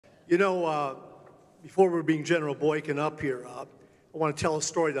You know, before we're being General Boykin up here, I want to tell a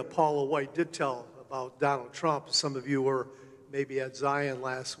story that Paula White did tell about Donald Trump. Some of you were maybe at Zion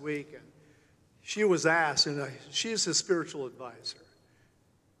last week, and she was asked, and she's his spiritual advisor.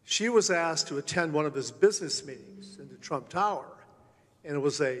 She was asked to attend one of his business meetings in the Trump Tower, and it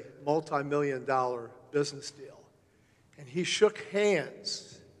was a multi-million-dollar business deal. And he shook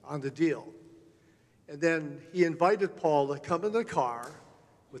hands on the deal. And then he invited Paul to come in the car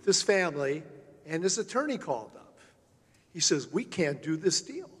with his family, and his attorney called up. He says, "We can't do this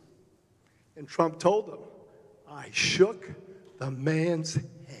deal." And Trump told him, "I shook the man's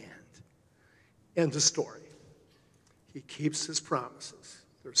hand." End of story. He keeps his promises.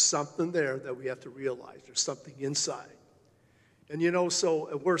 There's something there that we have to realize. There's something inside. And you know,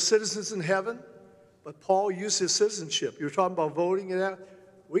 so we're citizens in heaven, but Paul used his citizenship. You were talking about voting and that.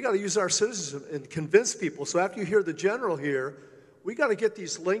 We got to use our citizenship and convince people. So after you hear the general here, we got to get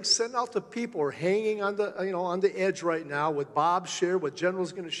these links sent out to people who are hanging on the, on the edge right now. What Bob shared, what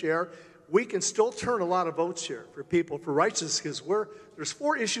General's going to share, we can still turn a lot of votes here for people for righteousness, because there's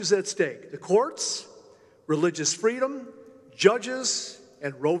 4 issues at stake: the courts, religious freedom, judges,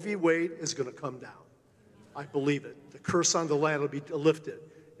 and Roe v. Wade is going to come down. I believe it. The curse on the land will be lifted.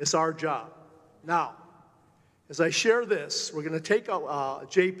 It's our job. Now, as I share this, we're going to take out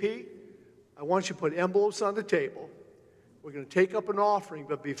JP. I want you to put envelopes on the table. We're going to take up an offering,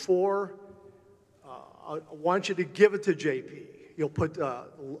 but before, I want you to give it to JP. You'll put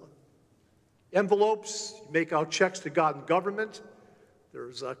envelopes, make out checks to God and government.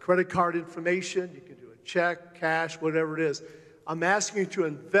 There's credit card information. You can do a check, cash, whatever it is. I'm asking you to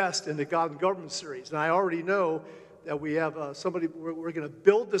invest in the God and Government series. And I already know that we have somebody, we're going to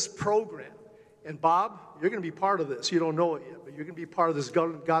build this program. And Bob, you're going to be part of this. You don't know it yet, but you're going to be part of this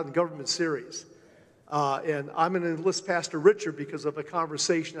God and Government series. And I'm going to enlist Pastor Richard because of a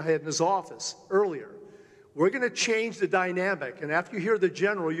conversation I had in his office earlier. We're going to change the dynamic. And after you hear the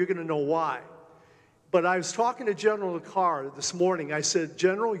general, you're going to know why. But I was talking to General in the car this morning. I said,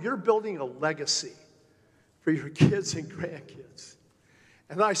 "General, you're building a legacy for your kids and grandkids."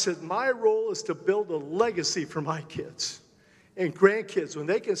 And I said, "My role is to build a legacy for my kids and grandkids when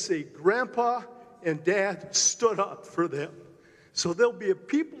they can say Grandpa and Dad stood up for them. So they'll be a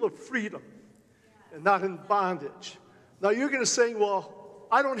people of freedom and not in bondage." Now you're going to say, "Well,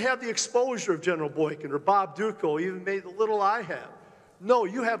 I don't have the exposure of General Boykin or Bob Dutko, even maybe the little I have." No,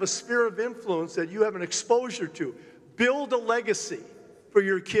 you have a sphere of influence that you have an exposure to. Build a legacy for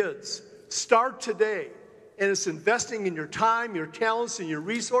your kids. Start today. And it's investing in your time, your talents, and your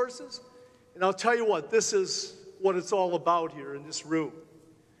resources. And I'll tell you what, this is what it's all about here in this room.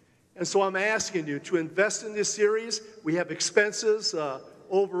 And so I'm asking you to invest in this series. We have expenses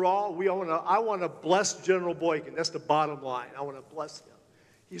overall. I want to bless General Boykin. That's the bottom line. I want to bless him.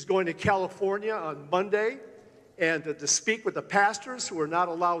 He's going to California on Monday and to speak with the pastors who are not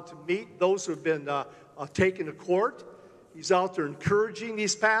allowed to meet, those who have been taken to court. He's out there encouraging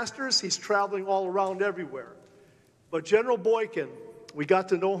these pastors. He's traveling all around everywhere. But General Boykin, we got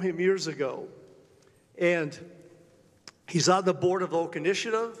to know him years ago. And he's on the board of Oak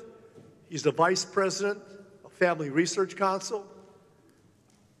Initiative. He's the vice president of Family Research Council.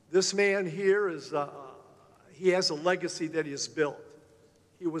 This man here he has a legacy that he has built.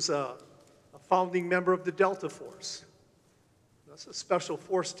 He was a founding member of the Delta Force. That's a special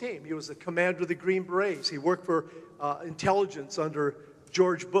force team. He was the commander of the Green Berets. He worked for intelligence under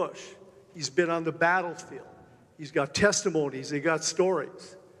George Bush. He's been on the battlefield. He's got testimonies. He got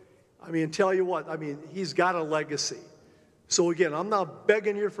stories. I mean, tell you what, he's got a legacy. So again, I'm not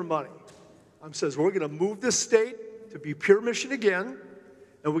begging you for money. I'm saying we're going to move this state to be pure mission again,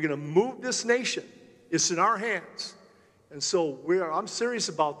 and we're going to move this nation. It's in our hands. And so I'm serious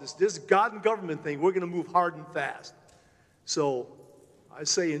about this. This God and government thing, we're going to move hard and fast. So I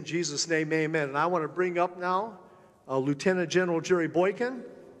say in Jesus' name, amen. And I want to bring up now Lieutenant General Jerry Boykin.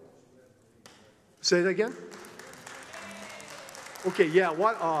 Say that again? Okay, yeah,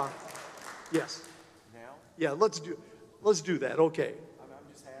 what? Yes. Now? Yeah, let's do that, okay.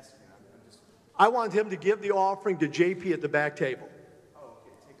 I'm just asking. I want him to give the offering to JP at the back table. Oh,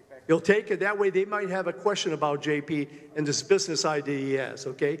 okay, take it back. He'll take it. That way they might have a question about JP and this business idea he has,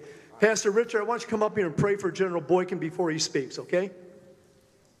 okay? Pastor Richard, I want you to come up here and pray for General Boykin before he speaks, okay?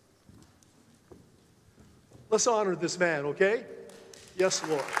 Let's honor this man, okay? Yes,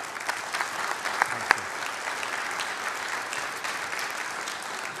 Lord.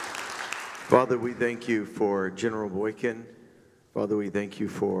 Father, we thank you for General Boykin. Father, we thank you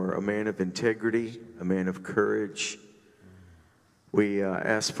for a man of integrity, a man of courage. We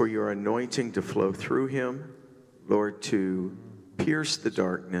ask for your anointing to flow through him, Lord, to pierce the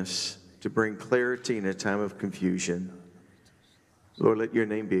darkness, to bring clarity in a time of confusion. Lord, let your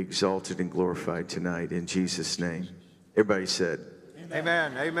name be exalted and glorified tonight in Jesus' name. Everybody said,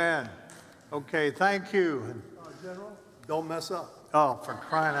 Amen. Amen. Okay, thank you. General, don't mess up. Oh, for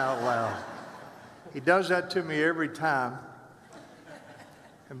crying out loud. He does that to me every time.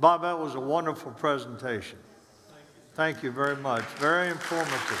 And Bob, that was a wonderful presentation. Thank you very much. Very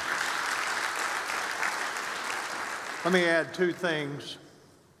informative. Let me add two things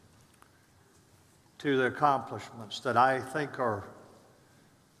to the accomplishments that I think are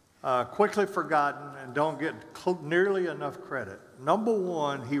quickly forgotten and don't get nearly enough credit. Number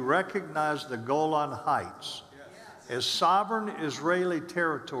one, he recognized the Golan Heights as sovereign Israeli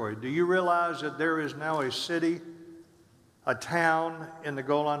territory. Do you realize that there is now a city, a town in the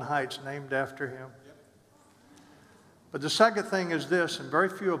Golan Heights named after him? But the second thing is this, and very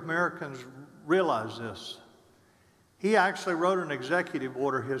few Americans realize this. He actually wrote an executive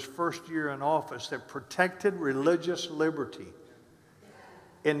order his first year in office that protected religious liberty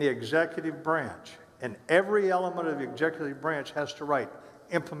in the executive branch. And every element of the executive branch has to write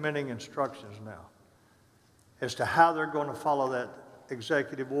implementing instructions now as to how they're going to follow that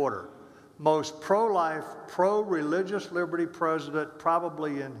executive order. Most pro-life, pro-religious liberty president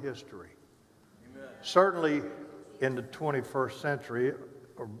probably in history. Amen. Certainly in the 21st century,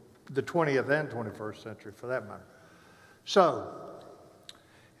 or the 20th and 21st century for that matter. So,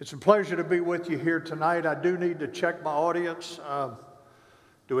 it's a pleasure to be with you here tonight. I do need to check my audience.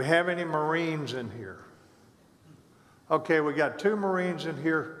 Do we have any Marines in here? Okay, we got 2 Marines in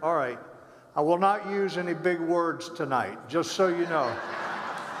here. All right. I will not use any big words tonight, just so you know.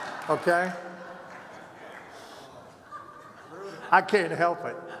 Okay? I can't help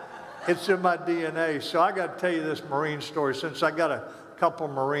it. It's in my DNA. So I got to tell you this Marine story since I got a couple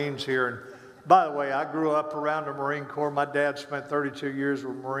Marines here. And by the way, I grew up around the Marine Corps. My dad spent 32 years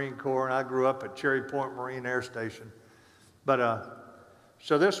with the Marine Corps, and I grew up at Cherry Point Marine Air Station. But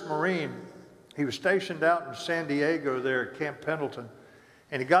so this Marine, he was stationed out in San Diego there at Camp Pendleton,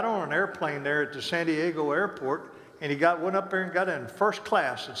 and he got on an airplane there at the San Diego airport, and he went up there and got in first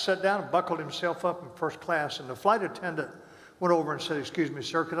class and sat down and buckled himself up in first class. And the flight attendant went over and said, "Excuse me,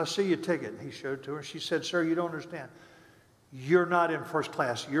 sir, can I see your ticket?" And he showed it to her. She said, "Sir, you don't understand. You're not in first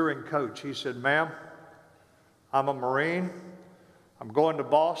class, you're in coach." He said, "Ma'am, I'm a Marine. I'm going to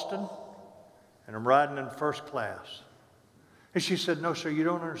Boston, and I'm riding in first class." And she said, "No, sir, you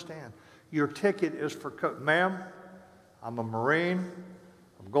don't understand. Your ticket is for coach." "Ma'am, I'm a Marine.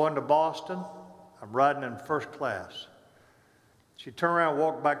 I'm going to Boston. I'm riding in first class." She turned around and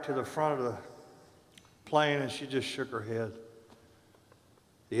walked back to the front of the plane, and she just shook her head.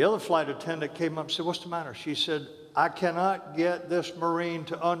 The other flight attendant came up and said, "What's the matter?" She said, "I cannot get this Marine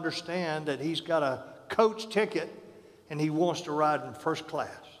to understand that he's got a coach ticket and he wants to ride in first class."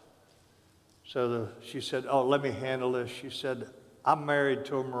 So she said, "Oh, let me handle this." She said, "I'm married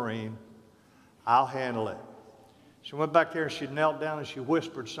to a Marine. I'll handle it." She went back there and she knelt down and she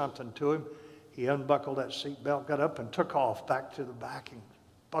whispered something to him. He unbuckled that seatbelt, got up and took off back to the back and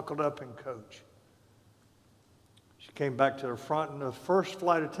buckled up in coach. She came back to the front, and the first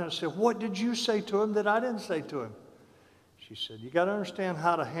flight attendant said, "What did you say to him that I didn't say to him?" She said, "You got to understand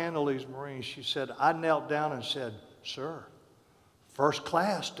how to handle these Marines." She said, "I knelt down and said, 'Sir, first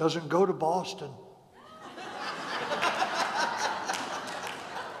class doesn't go to Boston.'"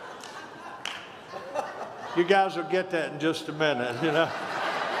 You guys will get that in just a minute, you know.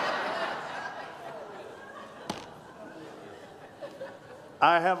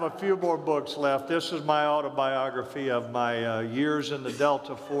 I have a few more books left. This is my autobiography of my years in the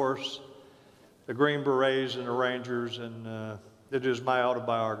Delta Force, the Green Berets and the Rangers, and it is my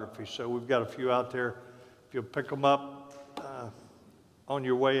autobiography. So we've got a few out there. If you'll pick them up on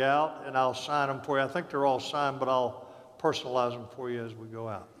your way out, and I'll sign them for you. I think they're all signed, but I'll personalize them for you as we go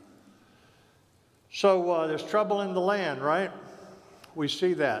out. So there's trouble in the land, right? We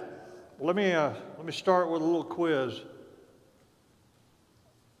see that. Well, let me start with a little quiz.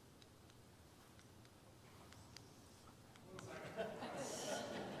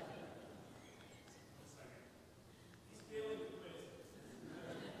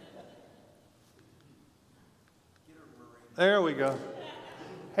 There we go.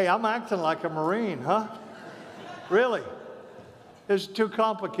 Hey, I'm acting like a Marine, huh? Really? This is too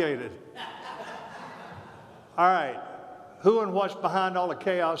complicated. All right. Who and what's behind all the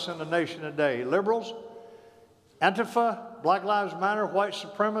chaos in the nation today? Liberals? Antifa? Black Lives Matter? White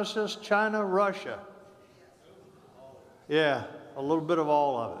supremacists? China? Russia? Yeah, a little bit of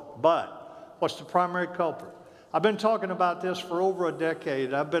all of it. But what's the primary culprit? I've been talking about this for over a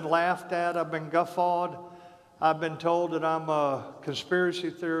decade. I've been laughed at. I've been guffawed. I've been told that I'm a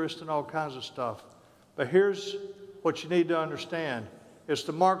conspiracy theorist and all kinds of stuff. But here's what you need to understand. It's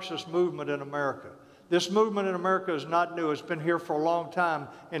the Marxist movement in America. This movement in America is not new. It's been here for a long time,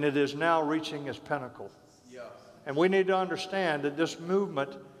 and it is now reaching its pinnacle. Yeah. And we need to understand that this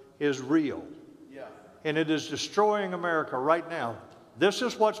movement is real. Yeah. And it is destroying America right now. This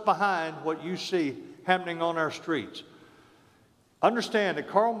is what's behind what you see happening on our streets. Understand that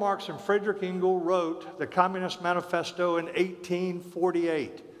Karl Marx and Friedrich Engels wrote the Communist Manifesto in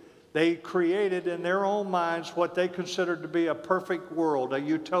 1848. They created in their own minds what they considered to be a perfect world, a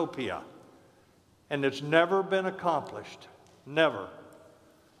utopia. And it's never been accomplished. Never.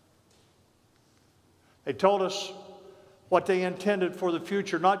 They told us what they intended for the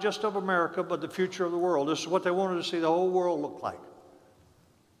future, not just of America, but the future of the world. This is what they wanted to see the whole world look like.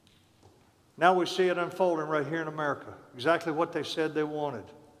 Now we see it unfolding right here in America, exactly what they said they wanted.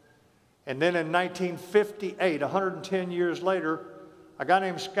 And then in 1958, 110 years later, a guy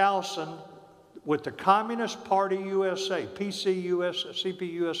named Skousen with the Communist Party USA,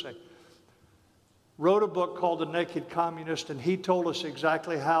 CPUSA, wrote a book called The Naked Communist, and he told us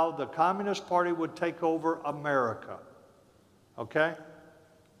exactly how the Communist Party would take over America. Okay?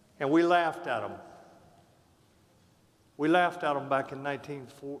 And we laughed at him. We laughed at him back in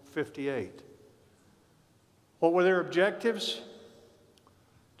 1958. What were their objectives?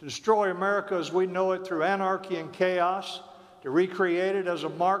 To destroy America as we know it through anarchy and chaos, to recreate it as a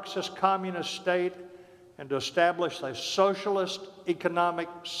Marxist communist state, and to establish a socialist economic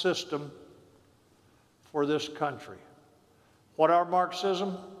system for this country. What are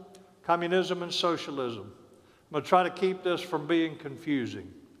Marxism, communism, and socialism? I'm going to try to keep this from being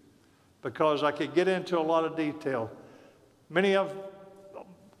confusing because I could get into a lot of detail.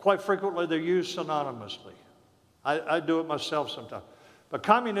 Quite frequently, they're used synonymously. I do it myself sometimes. But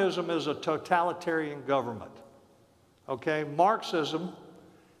communism is a totalitarian government. Okay? Marxism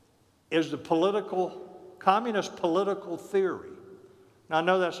is the communist political theory. Now, I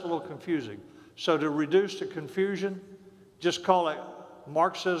know that's a little confusing. So to reduce the confusion, just call it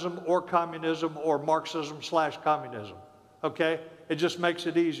Marxism or communism or Marxism/communism. Okay? It just makes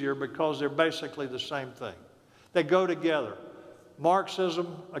it easier because they're basically the same thing. They go together.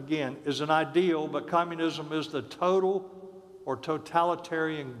 Marxism, again, is an ideal, but communism is the total or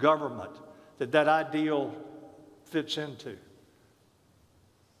totalitarian government that ideal fits into.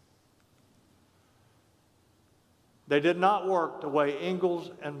 They did not work the way Engels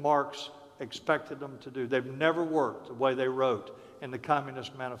and Marx expected them to do. They've never worked the way they wrote in the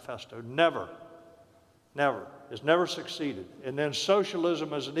Communist Manifesto. Never. Never. It's never succeeded. And then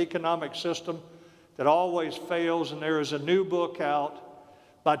socialism is an economic system that always fails, and there is a new book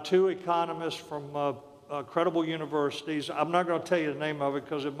out by two economists from credible universities. I'm not going to tell you the name of it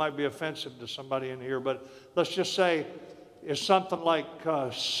because it might be offensive to somebody in here, but let's just say it's something like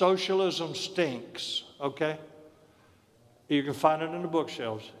Socialism Stinks, okay? You can find it in the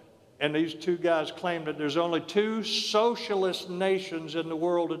bookshelves. And these two guys claim that there's only two socialist nations in the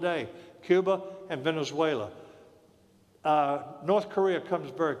world today, Cuba and Venezuela. North Korea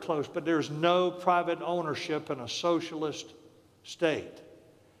comes very close, but there's no private ownership in a socialist state.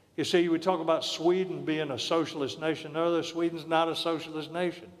 You see, we talk about Sweden being a socialist nation. No, Sweden's not a socialist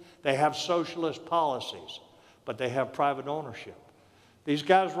nation. They have socialist policies, but they have private ownership. These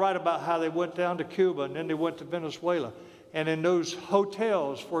guys write about how they went down to Cuba and then they went to Venezuela. And in those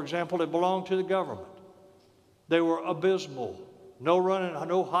hotels, for example, that belonged to the government, they were abysmal. No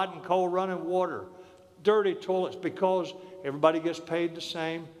hot and cold running water. Dirty toilets because everybody gets paid the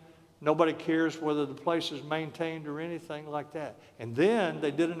same. Nobody cares whether the place is maintained or anything like that. And then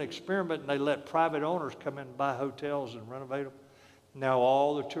they did an experiment and they let private owners come in and buy hotels and renovate them. Now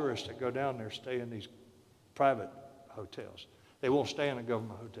all the tourists that go down there stay in these private hotels. They won't stay in a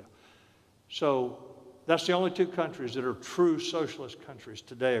government hotel. So that's the only two countries that are true socialist countries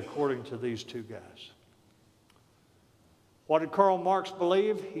today, according to these two guys. What did Karl Marx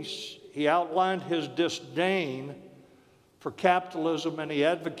believe? He outlined his disdain for capitalism and he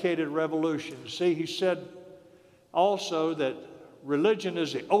advocated revolution. See, he said also that religion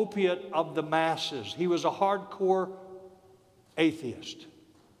is the opiate of the masses. He was a hardcore atheist.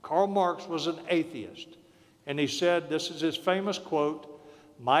 Karl Marx was an atheist. And he said, this is his famous quote,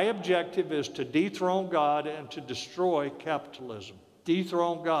 "My objective is to dethrone God and to destroy capitalism."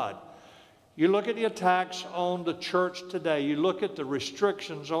 Dethrone God. You look at the attacks on the church today. You look at the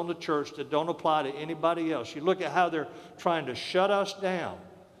restrictions on the church that don't apply to anybody else. You look at how they're trying to shut us down.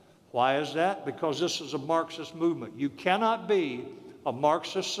 Why is that? Because this is a Marxist movement. You cannot be a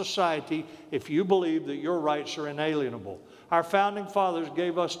Marxist society if you believe that your rights are inalienable. Our founding fathers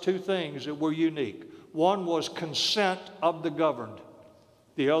gave us two things that were unique. One was consent of the governed.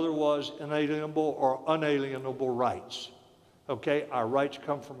 The other was inalienable or unalienable rights. Okay, our rights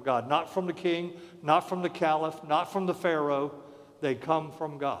come from God, not from the king, not from the caliph, not from the pharaoh. They come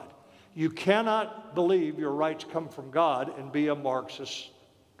from God. You cannot believe your rights come from God and be a Marxist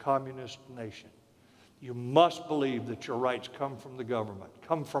communist nation. You must believe that your rights come from the government,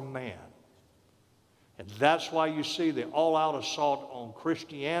 come from man. And that's why you see the all-out assault on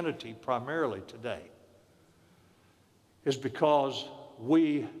Christianity primarily today, is because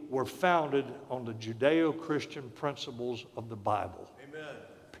we were founded on the Judeo-Christian principles of the Bible. Amen.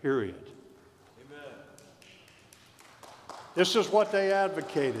 Period. Amen. This is what they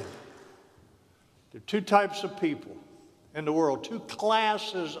advocated. There are two types of people in the world, two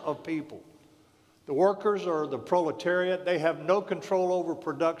classes of people. The workers or the proletariat, they have no control over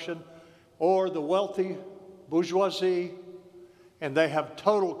production, or the wealthy bourgeoisie, and they have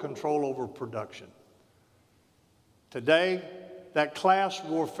total control over production. Today, that class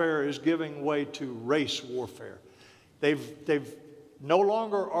warfare is giving way to race warfare. No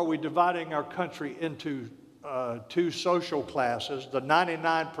longer are we dividing our country into two social classes, the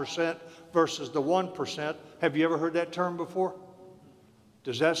 99% versus the 1%. Have you ever heard that term before?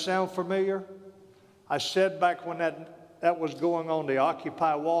 Does that sound familiar? I said back when that was going on, the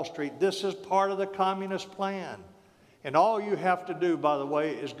Occupy Wall Street, this is part of the communist plan. And all you have to do, by the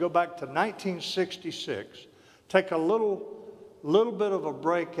way, is go back to 1966, take a little bit of a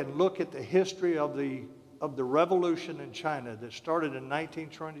break and look at the history of the revolution in China that started in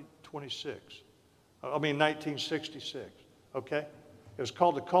 1966, okay? It was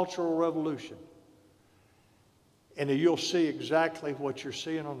called the Cultural Revolution. And you'll see exactly what you're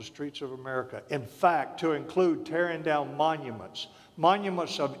seeing on the streets of America. In fact, to include tearing down monuments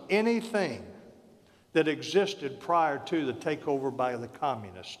of anything that existed prior to the takeover by the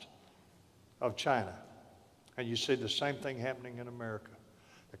communists of China. And you see the same thing happening in America.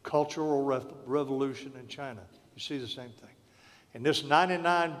 The Cultural Revolution in China. You see the same thing. And this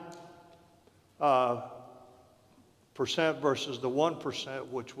 99% versus the 1%,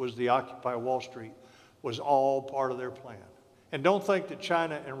 which was the Occupy Wall Street, was all part of their plan. And don't think that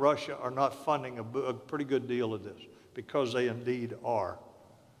China and Russia are not funding a pretty good deal of this, because they indeed are.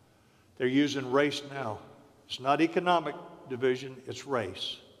 They're using race now. It's not economic division, it's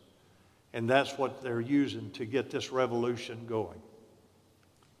race. And that's what they're using to get this revolution going.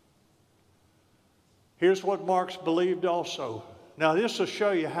 Here's what Marx believed also. Now, this will show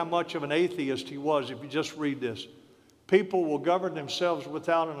you how much of an atheist he was if you just read this. People will govern themselves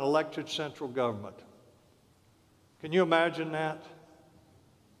without an elected central government. Can you imagine that?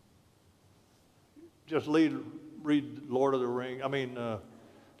 Just read Lord of the Rings,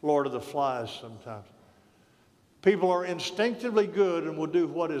 Lord of the Flies sometimes. People are instinctively good and will do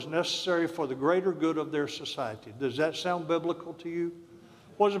what is necessary for the greater good of their society. Does that sound biblical to you?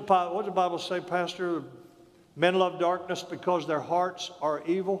 What does the Bible say, Pastor? Men love darkness because their hearts are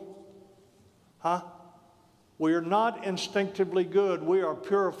evil? Huh? We are not instinctively good. We are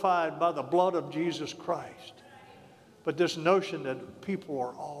purified by the blood of Jesus Christ. But this notion that people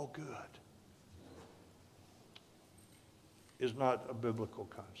are all good is not a biblical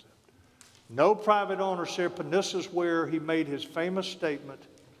concept. No private ownership, and this is where he made his famous statement,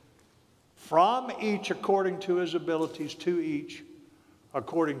 from each according to his abilities, to each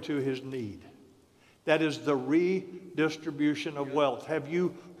according to his need. That is the redistribution of wealth. Have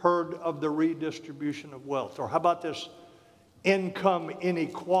you heard of the redistribution of wealth? Or how about this income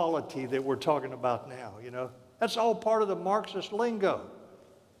inequality that we're talking about now, you know? That's all part of the Marxist lingo.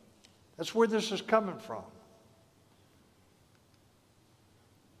 That's where this is coming from.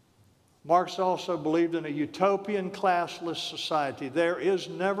 Marx also believed in a utopian classless society. There is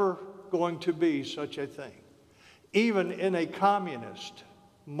never going to be such a thing. Even in a communist,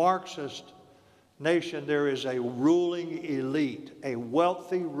 Marxist nation, there is a ruling elite, a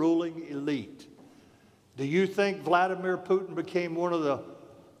wealthy ruling elite. Do you think Vladimir Putin became one of the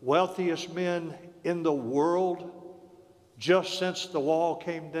wealthiest men in the world just since the wall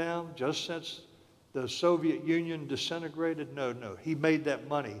came down, just since the Soviet Union disintegrated? No. He made that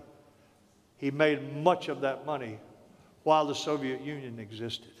money. He made much of that money while the Soviet Union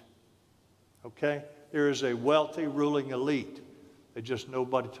existed. Okay? There is a wealthy ruling elite that just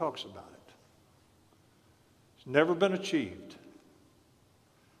nobody talks about it. It's never been achieved.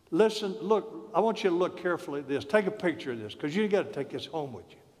 Listen, look, I want you to look carefully at this. Take a picture of this, because you got to take this home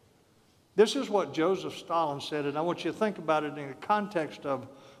with you. This is what Joseph Stalin said, and I want you to think about it in the context of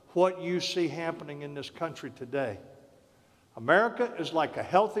what you see happening in this country today. America is like a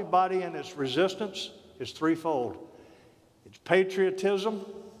healthy body, and its resistance is threefold. It's patriotism,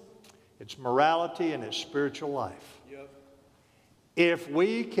 its morality, and its spiritual life. If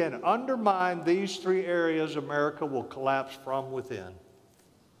we can undermine these three areas, America will collapse from within.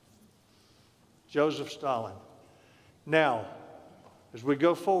 Joseph Stalin. Now, as we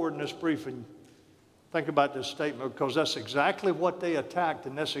go forward in this briefing, think about this statement, because that's exactly what they attacked,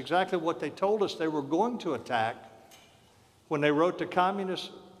 and that's exactly what they told us they were going to attack when they wrote the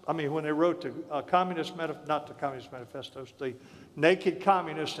Communist Manifestos, the Naked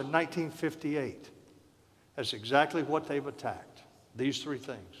Communists in 1958. That's exactly what they've attacked, these three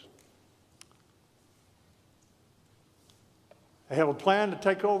things. They have a plan to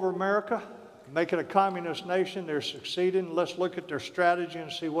take over America, make it a communist nation. They're succeeding. Let's look at their strategy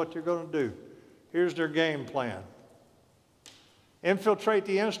and see what they're going to do. Here's their game plan. Infiltrate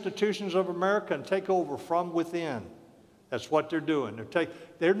the institutions of America and take over from within. That's what they're doing.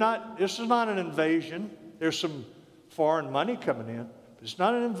 This is not an invasion. There's some foreign money coming in, but it's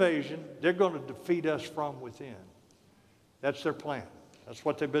not an invasion. They're going to defeat us from within. That's their plan. That's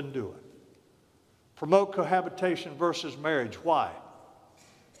what they've been doing. Promote cohabitation versus marriage. Why?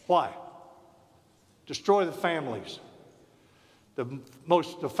 Why? Destroy the families.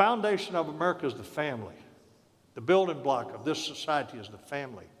 The foundation of America is the family. The building block of this society is the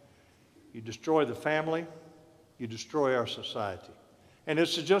family. You destroy the family, you destroy our society. And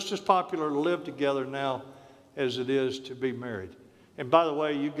it's just as popular to live together now as it is to be married. And by the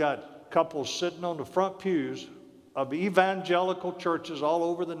way, you've got couples sitting on the front pews of evangelical churches all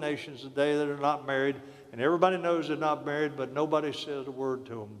over the nations today that are not married, and everybody knows they're not married, but nobody says a word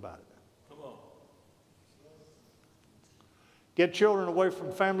to them about it. Get children away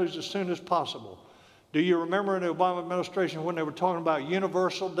from families as soon as possible. Do you remember in the Obama administration when they were talking about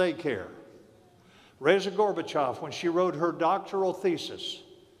universal daycare? Reza Gorbachev, when she wrote her doctoral thesis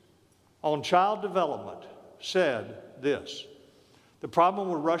on child development, said this: the problem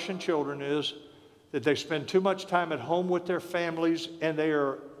with Russian children is that they spend too much time at home with their families and they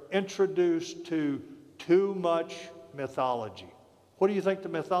are introduced to too much mythology. What do you think the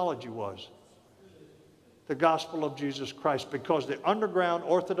mythology was? The gospel of Jesus Christ, because the underground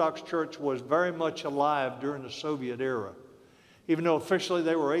Orthodox Church was very much alive during the Soviet era. Even though officially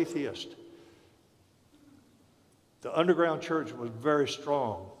they were atheist, the underground church was very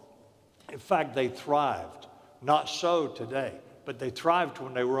strong. In fact, they thrived. Not so today, but they thrived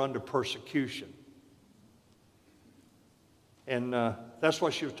when they were under persecution. And that's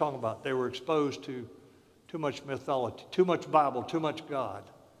what she was talking about. They were exposed to too much mythology, too much Bible, too much God.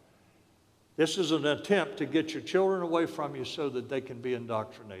 This is an attempt to get your children away from you so that they can be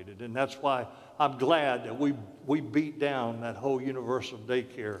indoctrinated. And that's why I'm glad that we beat down that whole universal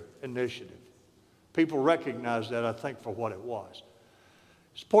daycare initiative. People recognize that, I think, for what it was.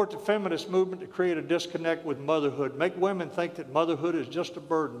 Support the feminist movement to create a disconnect with motherhood. Make women think that motherhood is just a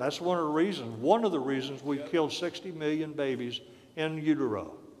burden. That's one of the reasons we killed 60 million babies in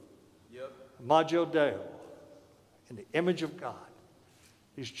utero. Imago Dei, in the image of God,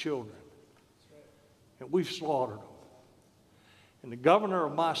 these children. And we've slaughtered them. And the governor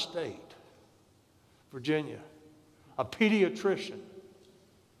of my state, Virginia, a pediatrician,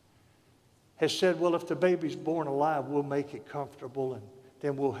 has said, well, if the baby's born alive, we'll make it comfortable and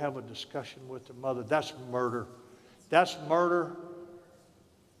then we'll have a discussion with the mother. That's murder. That's murder.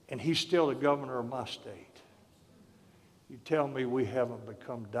 And he's still the governor of my state. You tell me we haven't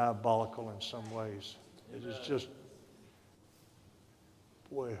become diabolical in some ways. It is just,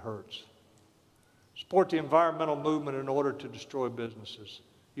 boy, it hurts. Support the environmental movement in order to destroy businesses.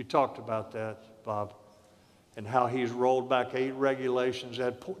 You talked about that, Bob, and how he's rolled back 8 regulations.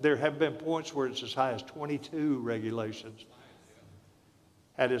 There have been points where it's as high as 22 regulations.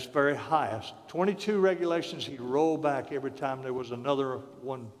 At its very highest, 22 regulations he rolled back every time there was another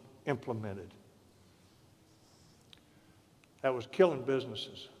one implemented. That was killing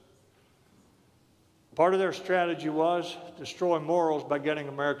businesses. Part of their strategy was destroy morals by getting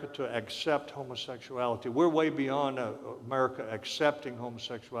America to accept homosexuality. We're way beyond America accepting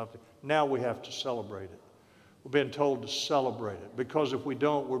homosexuality. Now we have to celebrate it. We're being told to celebrate it, because if we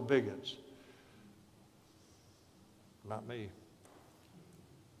don't, we're bigots. Not me.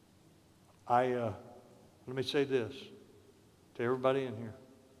 Let me say this to everybody in here.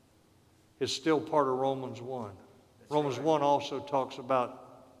 It's still part of Romans 1. Romans 1 also talks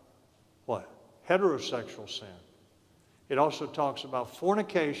about what? Heterosexual sin. It also talks about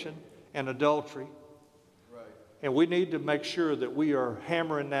fornication and adultery. Right. And we need to make sure that we are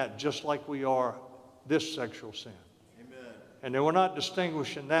hammering that just like we are this sexual sin. Amen. And then we're not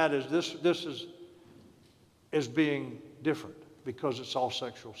distinguishing that as this is being different, because it's all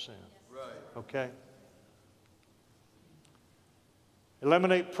sexual sin. Right. Okay?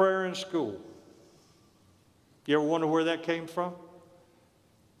 Eliminate prayer in school. You ever wonder where that came from?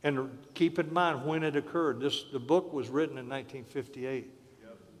 And keep in mind when it occurred. The book was written in 1958.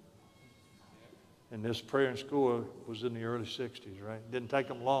 And this prayer in school was in the early 60s, right? It didn't take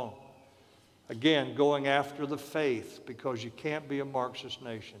them long. Again, going after the faith, because you can't be a Marxist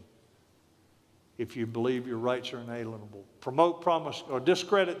nation if you believe your rights are inalienable. Promote, promise, or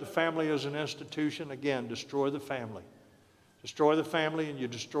discredit the family as an institution. Again, destroy the family. Destroy the family and you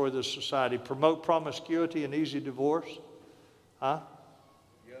destroy the society. Promote promiscuity and easy divorce. Huh?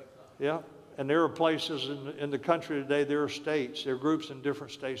 Yeah. And there are places in the country today, there are states, there are groups in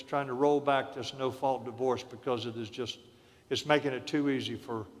different states trying to roll back this no-fault divorce because it is just, it's making it too easy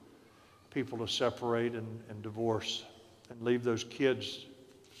for people to separate and divorce and leave those kids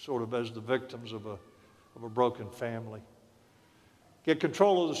sort of as the victims of a broken family. Get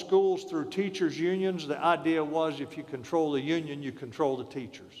control of the schools through teachers' unions. The idea was if you control the union, you control the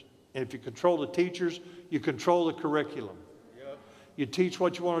teachers. And if you control the teachers, you control the curriculum. Yep. You teach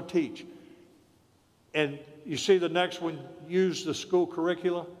what you want to teach. And you see the next one, use the school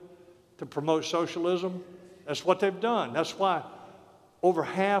curriculum to promote socialism. That's what they've done. That's why over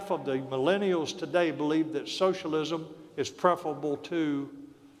half of the millennials today believe that socialism is preferable to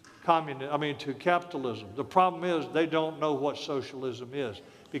to capitalism. The problem is they don't know what socialism is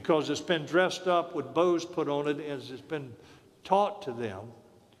because it's been dressed up with bows put on it as it's been taught to them.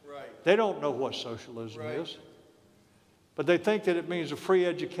 Right. They don't know what socialism is. But they think that it means a free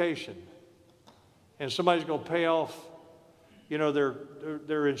education. And somebody's going to pay off,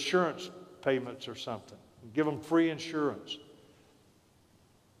 their insurance payments or something. Give them free insurance.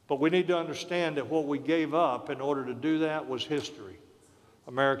 But we need to understand that what we gave up in order to do that was history,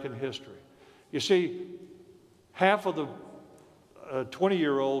 American history. You see, half of the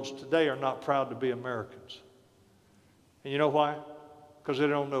 20-year-olds today are not proud to be Americans. And you know why? Because they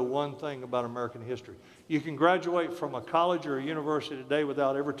don't know one thing about American history. You can graduate from a college or a university today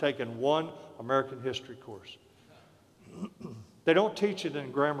without ever taking one American history course. They don't teach it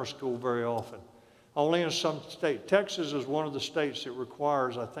in grammar school very often. Only in some states. Texas is one of the states that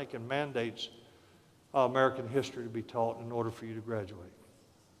requires, I think, and mandates American history to be taught in order for you to graduate.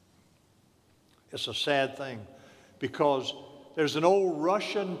 It's a sad thing because there's an old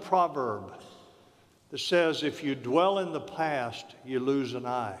Russian proverb that says, if you dwell in the past, you lose an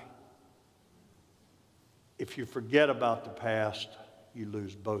eye. If you forget about the past, you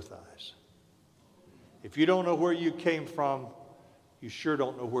lose both eyes. If you don't know where you came from, you sure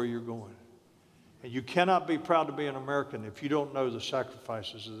don't know where you're going. And you cannot be proud to be an American if you don't know the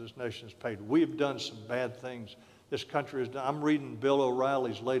sacrifices that this nation has paid. We have done some bad things this country has done. I'm reading Bill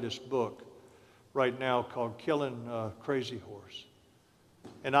O'Reilly's latest book right now called Killing Crazy Horse.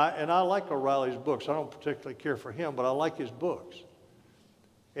 And I like O'Reilly's books. I don't particularly care for him, but I like his books.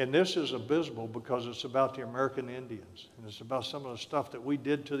 And this is abysmal because it's about the American Indians. And it's about some of the stuff that we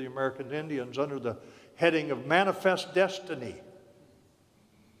did to the American Indians under the heading of manifest destiny.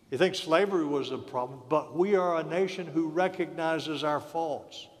 You think slavery was a problem, but we are a nation who recognizes our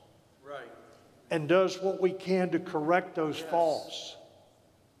faults. Right. And does what we can to correct those faults.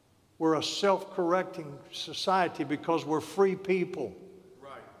 We're a self-correcting society because we're free people.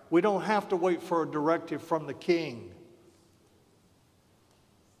 Right. We don't have to wait for a directive from the king.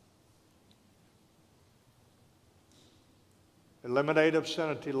 Eliminate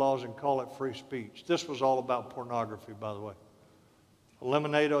obscenity laws and call it free speech. This was all about pornography, by the way.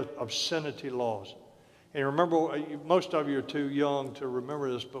 Eliminate obscenity laws. And remember, most of you are too young to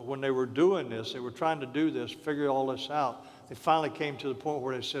remember this, but when they were doing this, they were trying to do this, figure all this out. They finally came to the point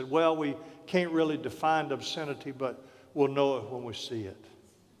where they said, well, we can't really define obscenity, but we'll know it when we see it.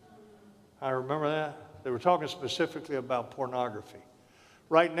 I remember that. They were talking specifically about pornography.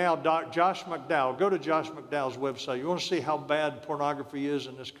 Right now, Josh McDowell, go to Josh McDowell's website. You want to see how bad pornography is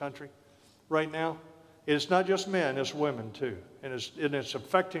in this country right now? It's not just men, it's women too. And it's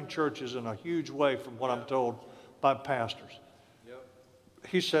affecting churches in a huge way from what I'm told by pastors. Yep.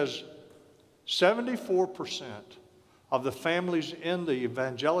 He says 74% of the families in the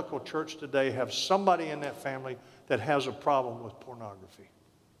evangelical church today have somebody in that family that has a problem with pornography.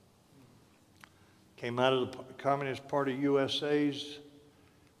 Came out of the Communist Party USA's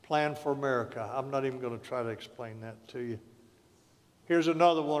Plan for America. I'm not even going to try to explain that to you. Here's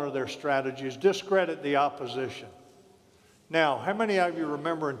another one of their strategies, discredit the opposition. Now, how many of you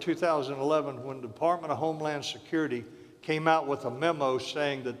remember in 2011 when the Department of Homeland Security came out with a memo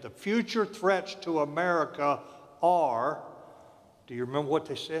saying that the future threats to America are, do you remember what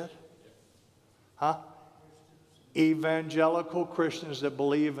they said? Huh? Evangelical Christians that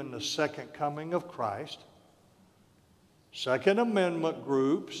believe in the second coming of Christ Second Amendment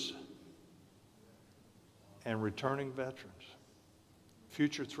groups, and returning veterans.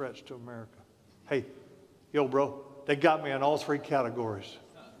 Future threats to America. Hey, yo, bro, they got me in all three categories.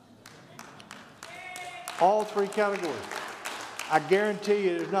 All three categories. I guarantee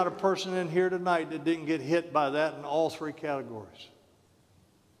you there's not a person in here tonight that didn't get hit by that in all three categories.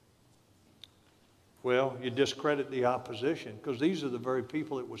 Well, you discredit the opposition because these are the very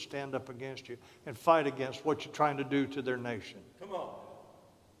people that would stand up against you and fight against what you're trying to do to their nation. Come on.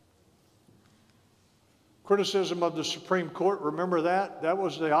 Criticism of the Supreme Court, remember that? That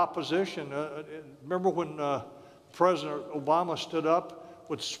was the opposition. Remember when President Obama stood up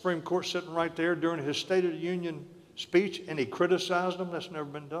with the Supreme Court sitting right there during his State of the Union speech and he criticized them? That's never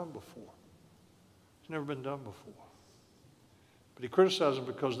been done before. It's never been done before. But he criticized them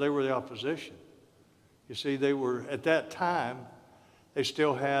because they were the opposition. You see, they were, at that time, they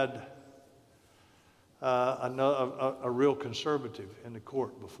still had a real conservative in the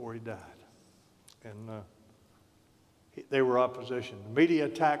court before he died. And they were opposition. The media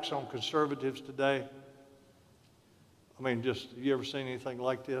attacks on conservatives today, I mean, just, you ever seen anything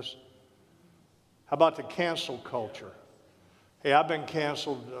like this? How about the cancel culture? Hey, I've been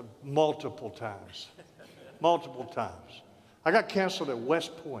canceled multiple times. Multiple times. I got canceled at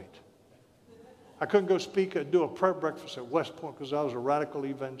West Point. I couldn't go do a prayer breakfast at West Point because I was a radical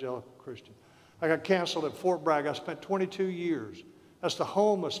evangelical Christian. I got canceled at Fort Bragg. I spent 22 years. That's the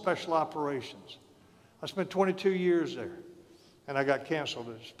home of special operations. I spent 22 years there, and I got canceled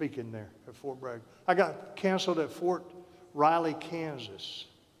at speaking there at Fort Bragg. I got canceled at Fort Riley, Kansas.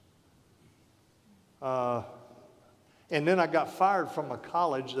 And then I got fired from a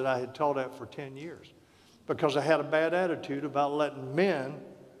college that I had taught at for 10 years because I had a bad attitude about letting men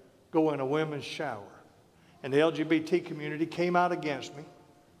go in a women's shower. And the LGBT community came out against me,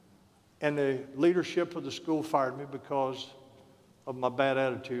 and the leadership of the school fired me because of my bad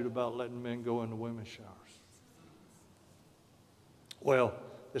attitude about letting men go into women's showers. Well,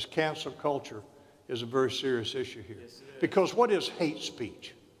 this cancel culture is a very serious issue here. Yes, because what is hate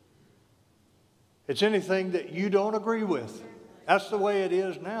speech? It's anything that you don't agree with. That's the way it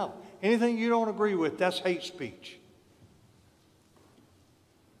is now. Anything you don't agree with, that's hate speech.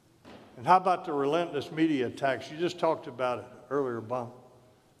 And how about the relentless media attacks? You just talked about it earlier, Bob.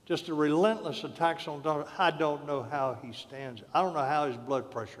 Just the relentless attacks on Donald. I don't know how he stands. I don't know how his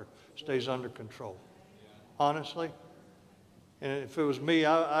blood pressure stays under control. Honestly. And if it was me,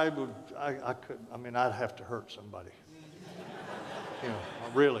 I couldn't. I mean, I'd have to hurt somebody. You know,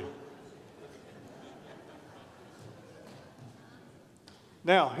 really.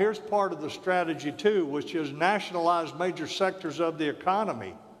 Now, here's part of the strategy too, which is nationalize major sectors of the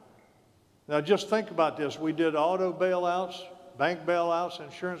economy. Now, just think about this. We did auto bailouts, bank bailouts,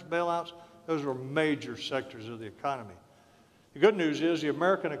 insurance bailouts. Those were major sectors of the economy. The good news is the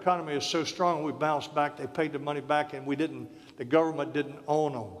American economy is so strong, we bounced back. They paid the money back, and the government didn't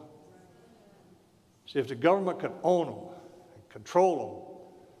own them. See, if the government could own them and control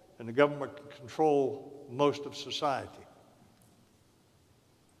them, then the government can control most of society.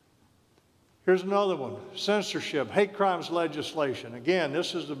 Here's another one: censorship, hate crimes legislation. Again,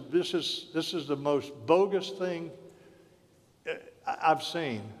 this is the most bogus thing I've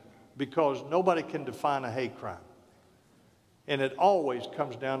seen, because nobody can define a hate crime. And it always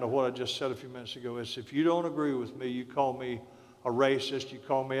comes down to what I just said a few minutes ago. It's if you don't agree with me, you call me a racist, you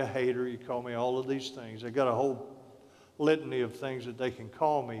call me a hater, you call me all of these things. They got a whole litany of things that they can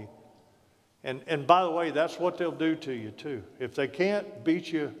call me. And by the way, that's what they'll do to you too. If they can't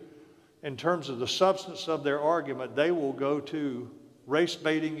beat you in terms of the substance of their argument, they will go to race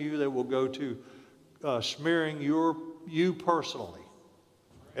baiting you. They will go to smearing you personally.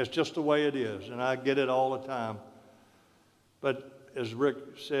 It's just the way it is, and I get it all the time. But as Rick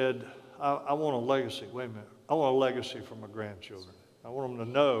said, I want a legacy. Wait a minute. I want a legacy for my grandchildren. I want them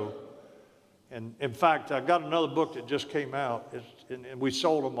to know. And in fact, I got another book that just came out, and we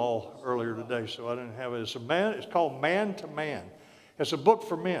sold them all earlier today, so I didn't have it. It's called Man to Man. It's a book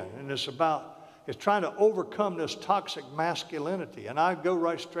for men, and it's trying to overcome this toxic masculinity. And I go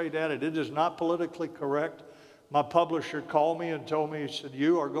right straight at it. It is not politically correct. My publisher called me and told me, he said,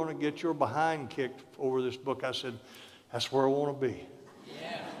 "You are going to get your behind kicked over this book." I said, "That's where I want to be.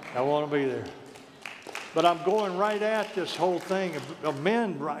 Yeah. I want to be there." But I'm going right at this whole thing of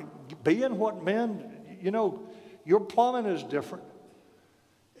men, right, being what men, you know, your plumbing is different.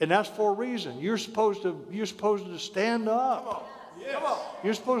 And that's for a reason. You're supposed to stand up. Come on. Yes. Come on.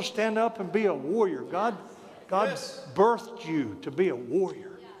 You're supposed to stand up and be a warrior. God yes. birthed you to be a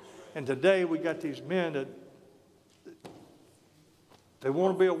warrior. And today we got these men that they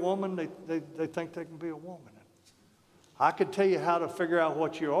want to be a woman. They think they can be a woman. I could tell you how to figure out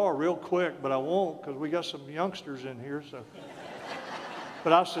what you are real quick, but I won't because we got some youngsters in here. So,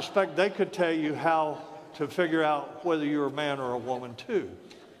 but I suspect they could tell you how to figure out whether you're a man or a woman too.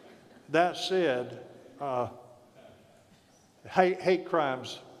 That said, hate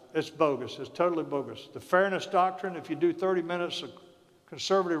crimes, it's bogus. It's totally bogus. The fairness doctrine, if you do 30 minutes of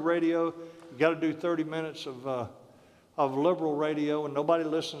conservative radio, you got to do 30 minutes of liberal radio, and nobody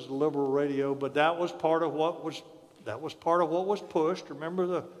listens to liberal radio. But that was part of what was pushed.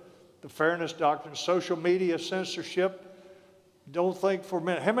 Remember the fairness doctrine, social media censorship. Don't think for a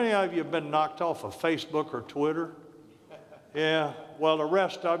minute. How many of you have been knocked off of Facebook or Twitter? Yeah, well, the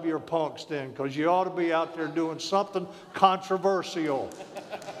rest of you are punks then, because you ought to be out there doing something controversial.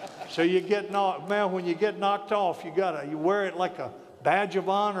 So you get knocked, man, when you get knocked off, you wear it like a badge of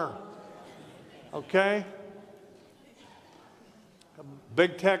honor, okay?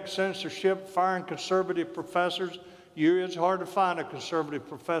 Big tech censorship, firing conservative professors. It's hard to find a conservative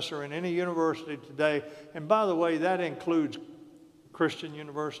professor in any university today. And by the way, that includes Christian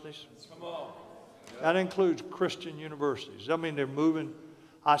universities. Come on. That includes Christian universities. I mean, they're moving.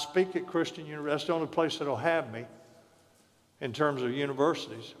 I speak at Christian universities. That's the only place that'll have me in terms of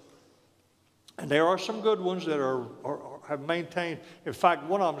universities. And there are some good ones that have maintained. In fact,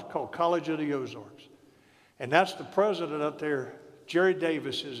 one of them is called College of the Ozarks. And that's the president up there. Jerry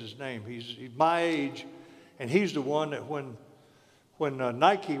Davis is his name. He's my age. And he's the one that when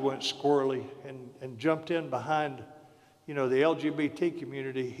Nike went squirrely and jumped in behind the LGBT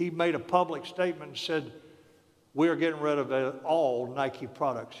community, he made a public statement and said, we are getting rid of all Nike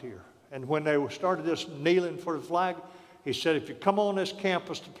products here. And when they started this kneeling for the flag, he said, if you come on this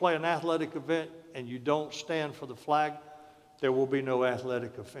campus to play an athletic event and you don't stand for the flag, there will be no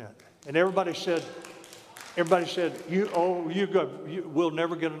athletic event. And everybody said, we'll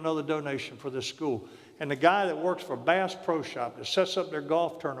never get another donation for this school. And the guy that works for Bass Pro Shop that sets up their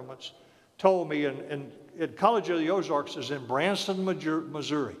golf tournaments told me, and College of the Ozarks is in Branson,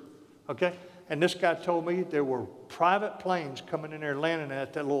 Missouri, okay? And this guy told me there were private planes coming in there landing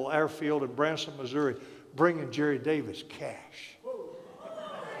at that little airfield in Branson, Missouri, bringing Jerry Davis cash.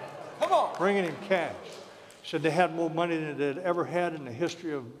 Come on. Bringing him cash. Said they had more money than they'd ever had in the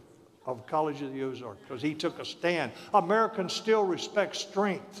history of College of the Ozarks because he took a stand. Americans still respect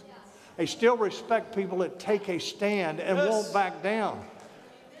strength. They still respect people that take a stand and won't back down.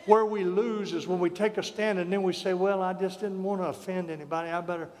 Where we lose is when we take a stand and then we say, well, I just didn't want to offend anybody.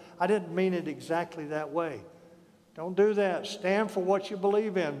 I didn't mean it exactly that way. Don't do that. Stand for what you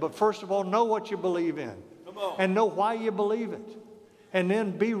believe in. But first of all, know what you believe in. And know why you believe it. And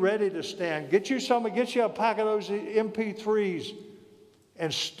then be ready to stand. Get you a pack of those MP3s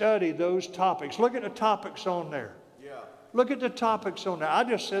and study those topics. Look at the topics on there. Yeah. Look at the topics on there. I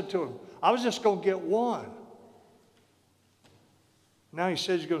just said to him, I was just going to get one. Now he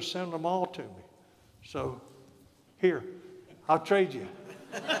says he's going to send them all to me. So, here, I'll trade you.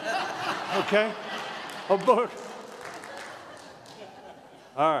 Okay? A book.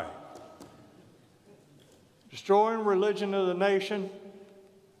 All right. Destroying religion of the nation.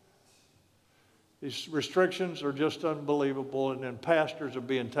 These restrictions are just unbelievable, and then pastors are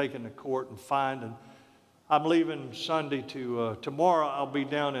being taken to court and fined. And I'm leaving Sunday to tomorrow. I'll be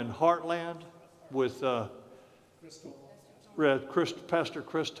down in Heartland with Pastor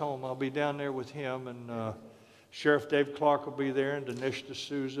Chris Tome. I'll be down there with him, and Sheriff Dave Clark will be there, and Dinesh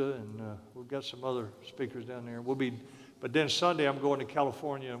D'Souza, and we've got some other speakers down there. But then Sunday I'm going to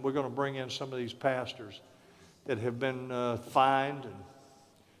California, and we're going to bring in some of these pastors that have been fined and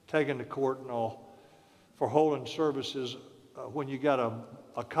taken to court and all for holding services when you got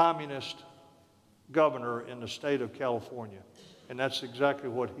a communist governor in the state of California. And that's exactly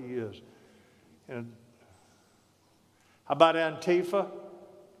what he is. And how about Antifa?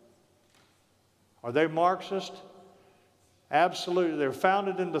 Are they Marxist? Absolutely. They were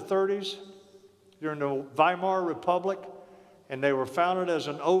founded in the 30s during the Weimar Republic, and they were founded as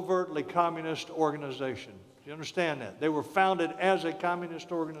an overtly communist organization. Do you understand that? They were founded as a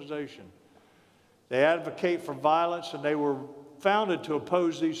communist organization. They advocate for violence, and they were founded to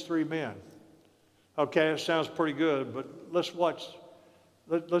oppose these three men. Okay, that sounds pretty good, but let's watch.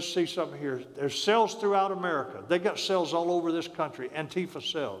 Let's see something here. There's cells throughout America. They got cells all over this country, Antifa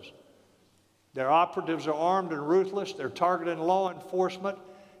cells. Their operatives are armed and ruthless. They're targeting law enforcement,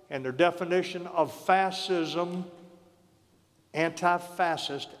 and their definition of fascism,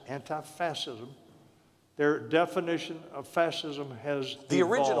 anti-fascism, their definition of fascism has The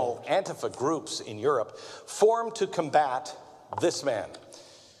evolved. original Antifa groups in Europe formed to combat this man,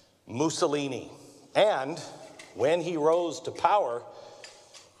 Mussolini, and when he rose to power,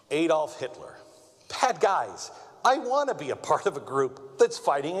 Adolf Hitler. Bad guys, I want to be a part of a group that's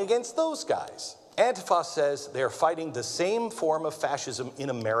fighting against those guys. Antifa says they're fighting the same form of fascism in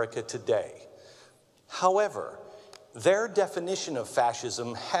America today. However, their definition of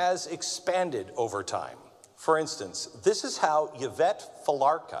fascism has expanded over time. For instance, this is how Yvette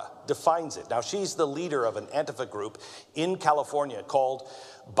Falarca defines it. Now, she's the leader of an Antifa group in California called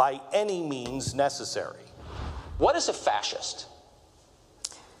By Any Means Necessary. What is a fascist?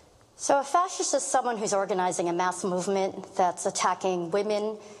 So a fascist is someone who's organizing a mass movement that's attacking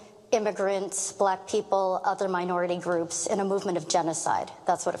women, immigrants, black people, other minority groups in a movement of genocide.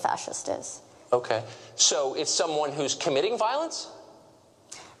 That's what a fascist is. Okay. So it's someone who's committing violence?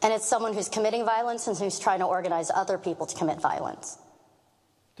 And it's someone who's committing violence and who's trying to organize other people to commit violence.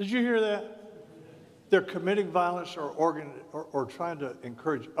 Did you hear that? They're committing violence or trying to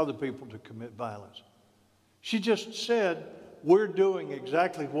encourage other people to commit violence. She just said, we're doing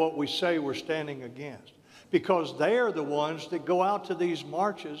exactly what we say we're standing against, because they are the ones that go out to these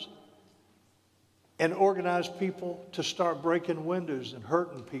marches and organize people to start breaking windows and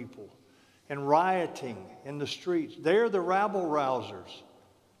hurting people and rioting in the streets. They're the rabble rousers.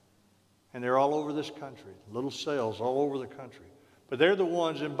 And they're all over this country, little cells all over the country. But they're the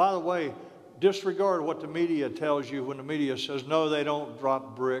ones, and by the way, disregard what the media tells you when the media says, no, they don't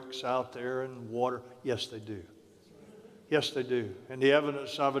drop bricks out there in water. Yes, they do. Yes, they do. And the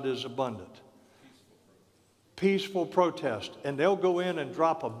evidence of it is abundant. Peaceful protest. And they'll go in and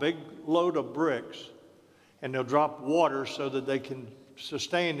drop a big load of bricks, and they'll drop water so that they can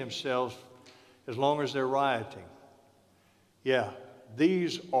sustain themselves as long as they're rioting. Yeah.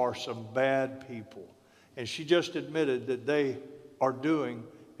 These are some bad people. And she just admitted that they are doing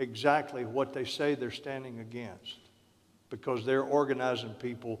exactly what they say they're standing against, because they're organizing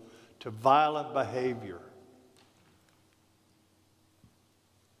people to violent behavior.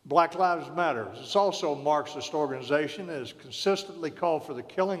 Black Lives Matter. It's also a Marxist organization that has consistently called for the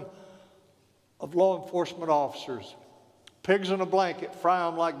killing of law enforcement officers. Pigs in a blanket, fry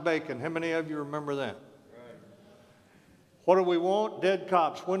them like bacon. How many of you remember that? What do we want? Dead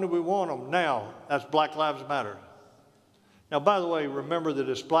cops. When do we want them? Now. That's Black Lives Matter. Now, by the way, remember that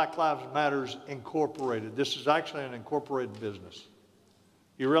it's Black Lives Matters Incorporated. This is actually an incorporated business.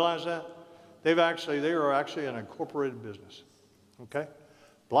 You realize that? They are actually an incorporated business. Okay?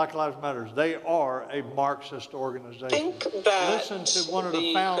 Black Lives Matters. They are a Marxist organization. I think that listen to one of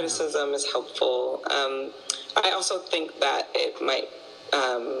the founders. Criticism is helpful. I also think that it might...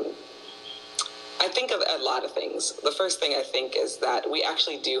 I think of a lot of things. The first thing I think is that we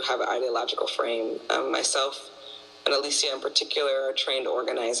actually do have an ideological frame. Myself and Alicia in particular are trained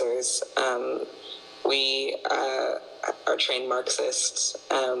organizers. We are trained Marxists.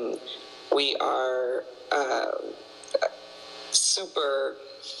 We are super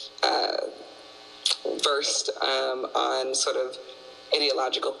versed on sort of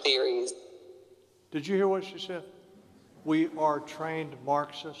ideological theories. Did you hear what she said? We are trained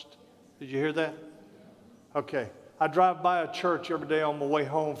Marxists. Did you hear that? Okay. I drive by a church every day on my way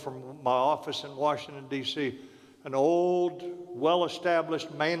home from my office in Washington, D.C., an old,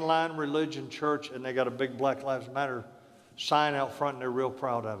 well-established mainline religion church, and they got a big Black Lives Matter sign out front, and they're real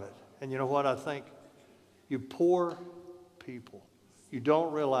proud of it. And you know what I think? You poor people, you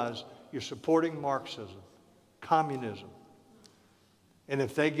don't realize you're supporting Marxism, communism. And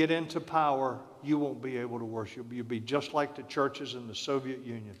if they get into power, you won't be able to worship. You'll be just like the churches in the Soviet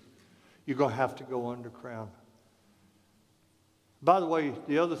Union. You're going to have to go underground. By the way,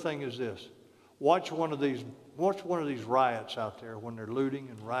 the other thing is this. Watch one of these riots out there when they're looting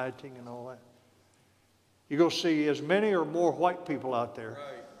and rioting and all that. You're going to see as many or more white people out there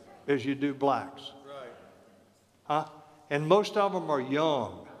as you do blacks. Huh? And most of them are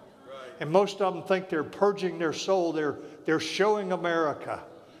young. And most of them think they're purging their soul. They're showing America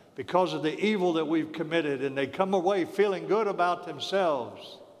because of the evil that we've committed, and they come away feeling good about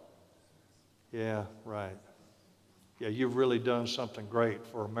themselves. Yeah, right. Yeah, you've really done something great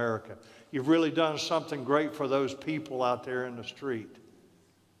for America. You've really done something great for those people out there in the street.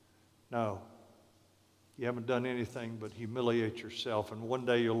 No, you haven't done anything but humiliate yourself, and one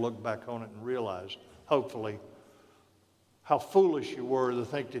day you'll look back on it and realize, hopefully, how foolish you were to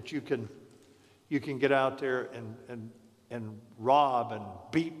think that you can get out there and rob and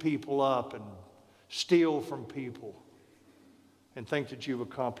beat people up and steal from people and think that you've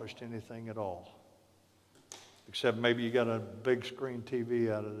accomplished anything at all. Except maybe you got a big screen TV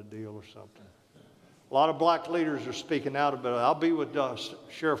out of the deal or something. A lot of black leaders are speaking out about it. I'll be with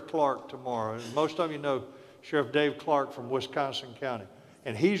Sheriff Clark tomorrow. And most of you know Sheriff Dave Clark from Wisconsin County.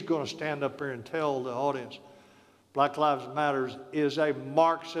 And he's going to stand up there and tell the audience, Black Lives Matter is a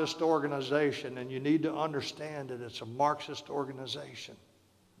Marxist organization, and you need to understand that it's a Marxist organization.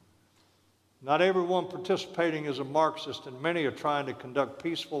 Not everyone participating is a Marxist, and many are trying to conduct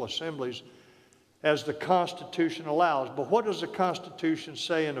peaceful assemblies as the Constitution allows. But what does the Constitution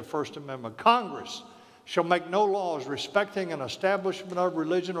say in the First Amendment? Congress shall make no laws respecting an establishment of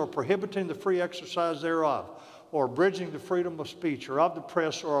religion or prohibiting the free exercise thereof, or abridging the freedom of speech or of the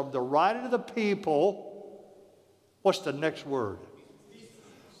press or of the right of the people. What's the next word?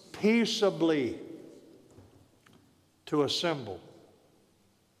 Peaceably to assemble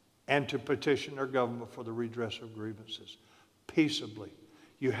and to petition their government for the redress of grievances. Peaceably.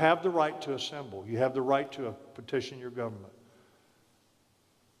 You have the right to assemble. You have the right to petition your government.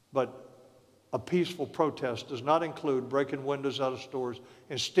 But a peaceful protest does not include breaking windows out of stores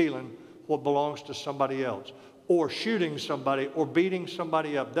and stealing what belongs to somebody else, or shooting somebody or beating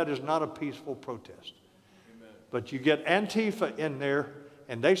somebody up. That is not a peaceful protest. Amen. But you get Antifa in there,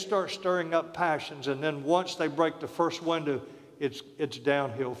 and they start stirring up passions, and then once they break the first window, it's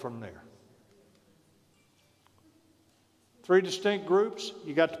downhill from there. Three distinct groups.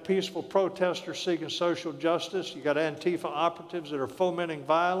 You got the peaceful protesters seeking social justice. You got Antifa operatives that are fomenting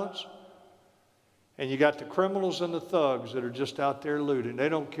violence. And you got the criminals and the thugs that are just out there looting. They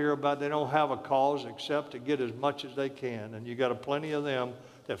don't care about, they don't have a cause except to get as much as they can. And you got plenty of them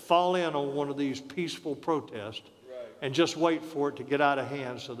that fall in on one of these peaceful protests and just wait for it to get out of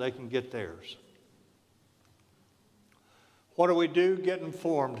hand so they can get theirs. What do? Get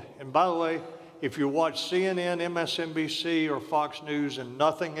informed. And by the way, if you watch CNN, MSNBC, or Fox News and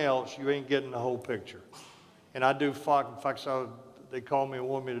nothing else, you ain't getting the whole picture. And I do Fox. In fact, they called me and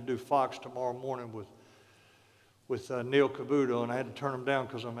wanted me to do Fox tomorrow morning with Neil Cavuto, and I had to turn them down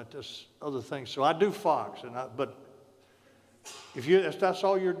because I'm at this other thing. So I do Fox, but if that's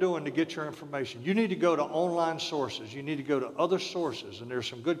all you're doing to get your information, you need to go to online sources. You need to go to other sources, and there's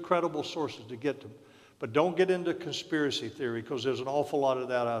some good credible sources to get to. But don't get into conspiracy theory, because there's an awful lot of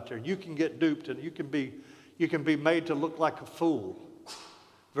that out there. You can get duped, and you can be made to look like a fool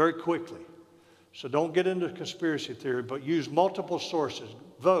very quickly. So don't get into conspiracy theory, but use multiple sources.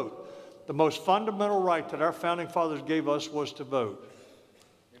 Vote. The most fundamental right that our founding fathers gave us was to vote.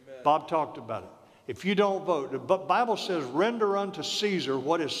 Amen. Bob talked about it. If you don't vote, the Bible says, render unto Caesar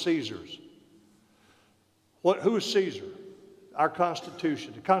what is Caesar's. Who is Caesar? Our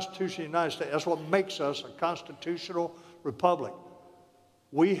Constitution. The Constitution of the United States. That's what makes us a constitutional republic.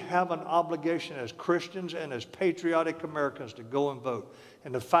 We have an obligation as Christians and as patriotic Americans to go and vote.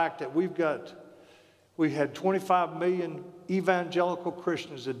 And the fact that we had 25 million evangelical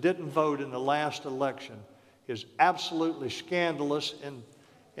Christians that didn't vote in the last election is absolutely scandalous.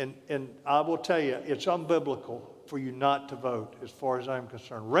 And I will tell you, it's unbiblical for you not to vote, as far as I'm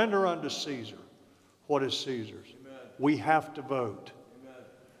concerned. Render unto Caesar what is Caesar's. Amen. We have to vote. Amen.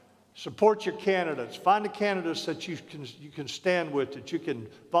 Support your candidates. Find the candidates that you can stand with, that you can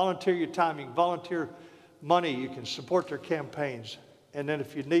volunteer your time, you can volunteer money, you can support their campaigns. And then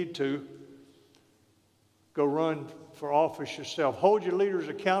if you need to, go run for office yourself. Hold your leaders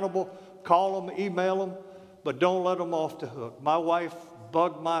accountable. Call them, email them, but don't let them off the hook. My wife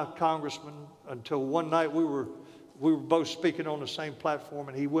bugged my congressman until one night we were both speaking on the same platform,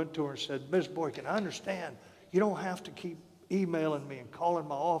 and he went to her and said, Ms. Boykin, I understand. You don't have to keep emailing me and calling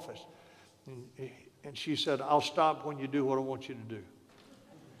my office. And she said, I'll stop when you do what I want you to do.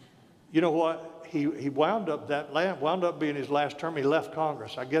 You know what? He wound up being his last term. He left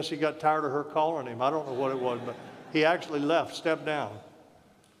Congress. I guess he got tired of her calling him. I don't know what it was, but he actually left, stepped down.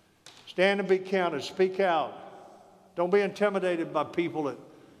 Stand and be counted. Speak out. Don't be intimidated by people that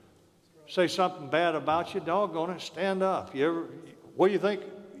say something bad about you. Doggone it, stand up. What do you think?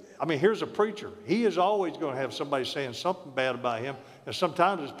 I mean, here's a preacher. He is always going to have somebody saying something bad about him, and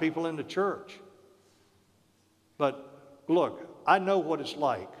sometimes it's people in the church. But look, I know what it's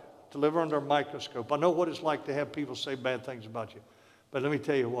like to live under a microscope. I know what it's like to have people say bad things about you. But let me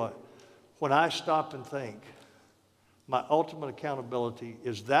tell you what, when I stop and think, my ultimate accountability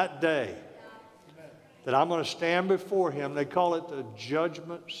is that day that I'm going to stand before him. They call it the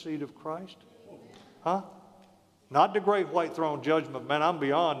judgment seat of Christ. Huh? Not the great white throne judgment. Man, I'm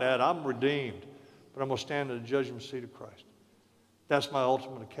beyond that. I'm redeemed. But I'm going to stand in the judgment seat of Christ. That's my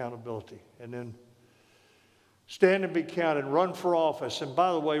ultimate accountability. And then stand and be counted. Run for office. And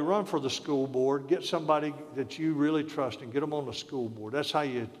by the way, run for the school board. Get somebody that you really trust and get them on the school board. That's how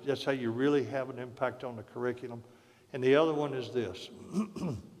you really have an impact on the curriculum. And the other one is this,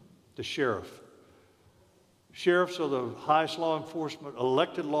 the sheriff. Sheriffs are the highest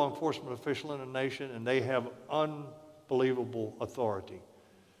elected law enforcement official in the nation, and they have unbelievable authority.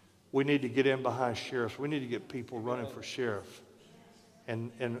 We need to get in behind sheriffs. We need to get people running for sheriff.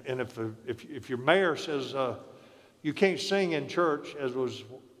 And if your mayor says you can't sing in church, as was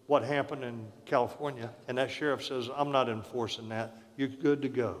what happened in California, and that sheriff says, I'm not enforcing that, you're good to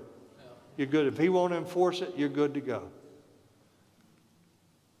go. You're good. If he won't enforce it, you're good to go.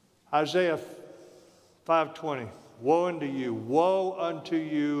 Isaiah 5:20, woe unto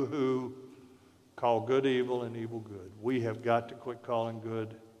you who call good evil and evil good. We have got to quit calling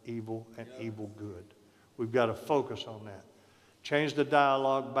good evil and evil good. We've got to focus on that. Change the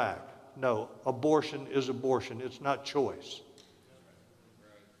dialogue back. No, abortion is abortion. It's not choice.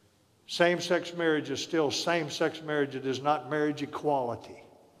 Same-sex marriage is still same-sex marriage. It is not marriage equality.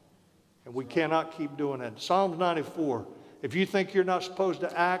 And we cannot keep doing that. Psalms 94, if you think you're not supposed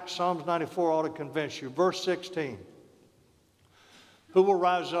to act, Psalms 94 ought to convince you. Verse 16, who will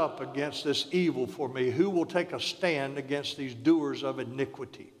rise up against this evil for me? Who will take a stand against these doers of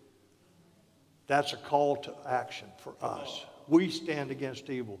iniquity? That's a call to action for us. We stand against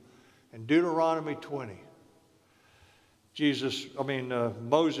evil. In Deuteronomy 20,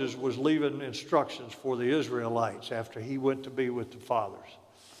 Moses was leaving instructions for the Israelites after he went to be with the fathers.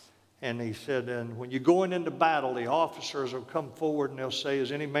 And he said, and when you're going into battle, the officers will come forward and they'll say,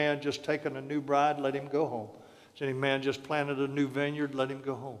 is any man just taken a new bride? Let him go home. Is any man just planted a new vineyard? Let him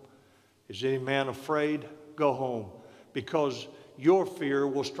go home. Is any man afraid? Go home. Because your fear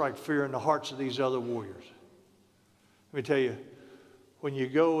will strike fear in the hearts of these other warriors. Let me tell you, when you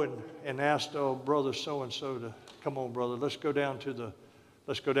go and ask, oh, brother so-and-so to, come on, brother, let's go down to the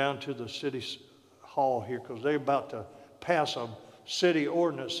city hall here, because they're about to pass a city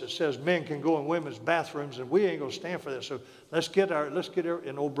ordinance that says men can go in women's bathrooms, and we ain't going to stand for that. So let's get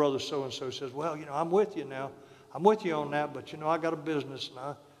and old brother so-and-so says, well, I'm with you now. I'm with you on that, but, I got a business,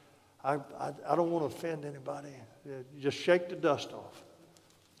 and I don't want to offend anybody. Just shake the dust off.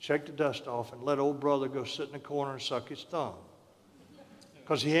 Shake the dust off and let old brother go sit in the corner and suck his thumb.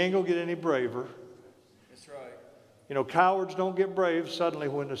 Because he ain't going to get any braver. That's right. Cowards don't get brave suddenly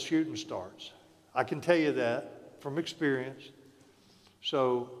when the shooting starts. I can tell you that from experience.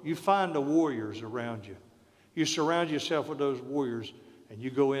 So you find the warriors around you. You surround yourself with those warriors, and you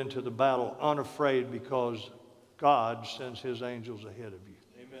go into the battle unafraid because God sends his angels ahead of you.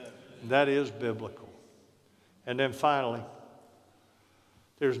 Amen. And that is biblical. And then finally,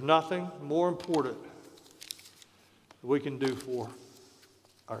 there's nothing more important that we can do for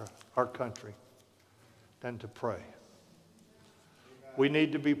our country than to pray. We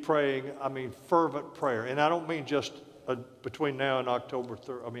need to be praying, fervent prayer. And I don't mean just between now and November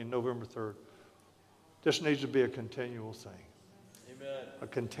 3rd. This needs to be a continual thing. Amen. A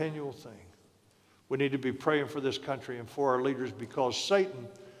continual thing. We need to be praying for this country and for our leaders, because Satan,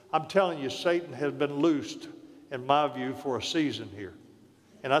 I'm telling you, Satan has been loosed, in my view, for a season here.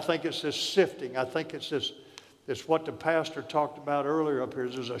 And I think it's this sifting. I think it's what the pastor talked about earlier up here.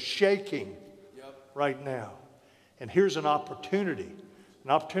 There's a shaking right now. And here's an opportunity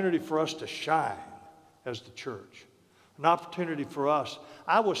for us to shine as the church. An opportunity for us.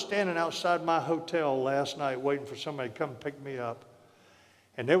 I was standing outside my hotel last night waiting for somebody to come pick me up.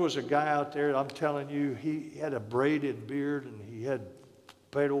 And there was a guy out there, I'm telling you, he had a braided beard and he had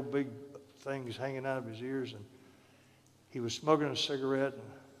big things hanging out of his ears. And he was smoking a cigarette.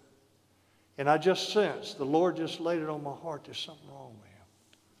 And I just sensed, the Lord just laid it on my heart, there's something wrong with him.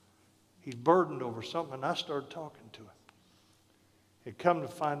 He's burdened over something, and I started talking to him. It come to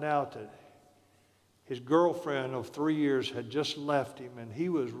find out that his girlfriend of 3 years had just left him, and he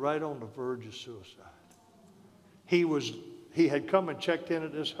was right on the verge of suicide. He had come and checked in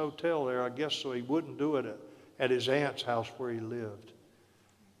at this hotel there, I guess, so he wouldn't do it at his aunt's house where he lived.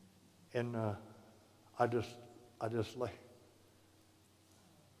 And I just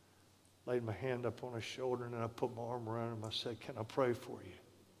laid my hand up on his shoulder, and then I put my arm around him. I said, can I pray for you?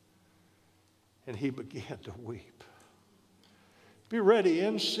 And he began to weep. Be ready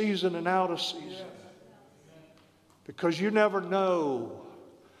in season and out of season. Because you never know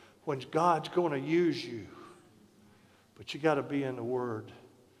when God's going to use you. But you got to be in the Word.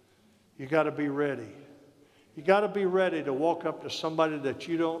 You got to be ready. You got to be ready to walk up to somebody that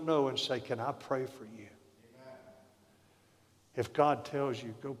you don't know and say, can I pray for you? If God tells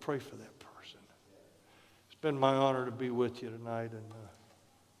you, go pray for that person. It's been my honor to be with you tonight, and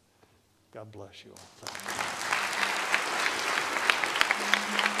God bless you all. Thank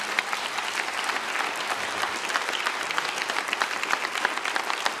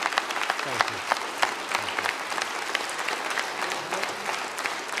you.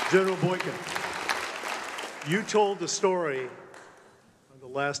 General Boykin, you told the story of the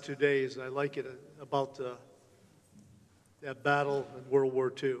last 2 days, and I like it, about that battle in World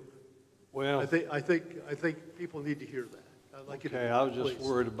War II. Well, I think people need to hear that. I'd like you to. okay, I was just please.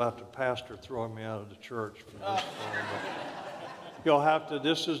 worried about the pastor throwing me out of the church for this far, but you'll have to,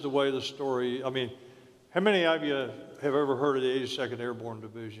 this is the way the story, I mean, how many of you have ever heard of the 82nd Airborne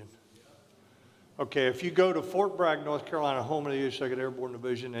Division? Okay, if you go to Fort Bragg, North Carolina, home of the 82nd Airborne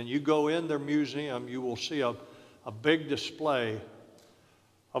Division, and you go in their museum, you will see a big display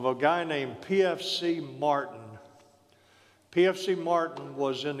of a guy named PFC Martin. PFC Martin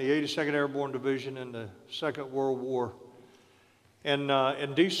was in the 82nd Airborne Division in the Second World War. And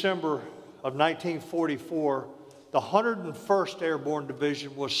in December of 1944, the 101st Airborne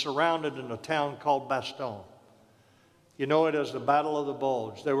Division was surrounded in a town called Bastogne. You know it as the Battle of the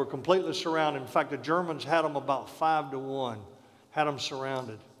Bulge. They were completely surrounded. In fact, the Germans had them about 5-1, had them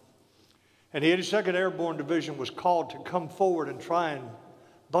surrounded. And the 82nd Airborne Division was called to come forward and try and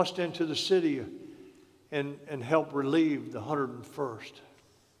bust into the city and help relieve the 101st.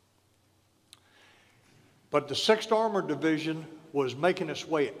 But the 6th Armored Division was making its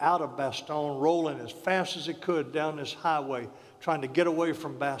way out of Bastogne, rolling as fast as it could down this highway, trying to get away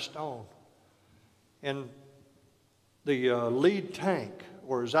from Bastogne. And the lead tank,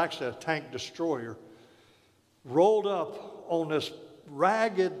 or it was actually a tank destroyer, rolled up on this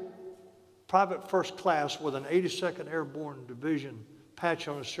ragged private first class with an 82nd Airborne Division patch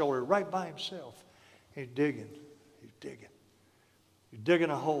on his shoulder right by himself. He's digging, he's digging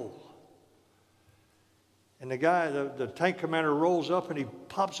a hole. And the guy, the tank commander, rolls up and he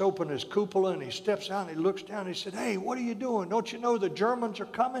pops open his cupola and he steps out and he looks down and he said, "Hey, what are you doing? Don't you know the Germans are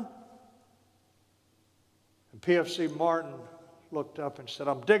coming?" And PFC Martin looked up and said,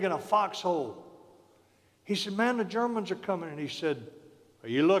 "I'm digging a foxhole." He said, "Man, the Germans are coming." And he said, "Are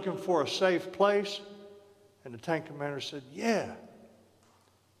you looking for a safe place?" And the tank commander said, "Yeah."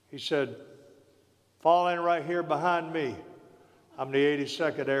 He said, "Fall in right here behind me. I'm the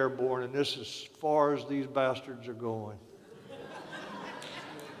 82nd Airborne, and this is as far as these bastards are going."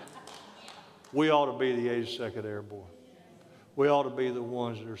 We ought to be the 82nd Airborne. We ought to be the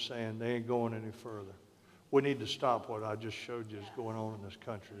ones that are saying they ain't going any further. We need to stop what I just showed you is going on in this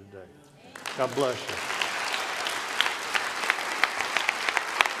country today. God bless you.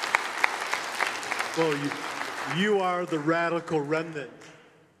 Well, you are the radical remnant,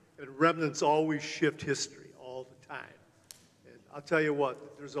 and remnants always shift history all the time. And I'll tell you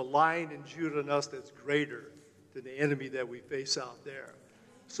what, there's a lion in Judah in us that's greater than the enemy that we face out there.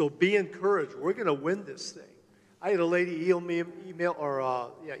 So be encouraged. We're going to win this thing. I had a lady email me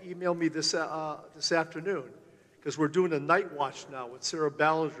this afternoon, because we're doing a night watch now with Sarah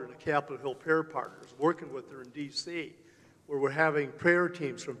Ballinger and the Capitol Hill Prayer Partners, working with her in D.C., where we're having prayer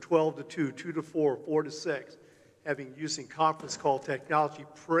teams from 12 to 2, 2 to 4, 4 to 6, using conference call technology,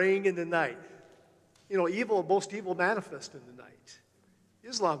 praying in the night. You know, most evil manifest in the night.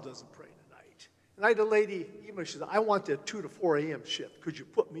 Islam doesn't pray in the night. And I had a lady email, she said, "I want that 2 to 4 a.m. shift. Could you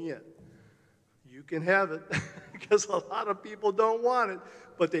put me in?" You can have it, because a lot of people don't want it.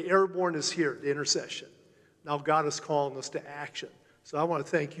 But the airborne is here, the intercession. Now God is calling us to action. So I want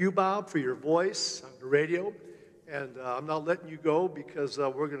to thank you, Bob, for your voice on the radio. And I'm not letting you go, because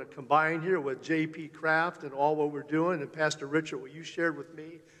we're going to combine here with J.P. Kraft and all what we're doing, and Pastor Richard, what you shared with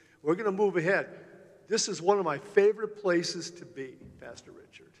me. We're going to move ahead. This is one of my favorite places to be, Pastor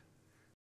Richard.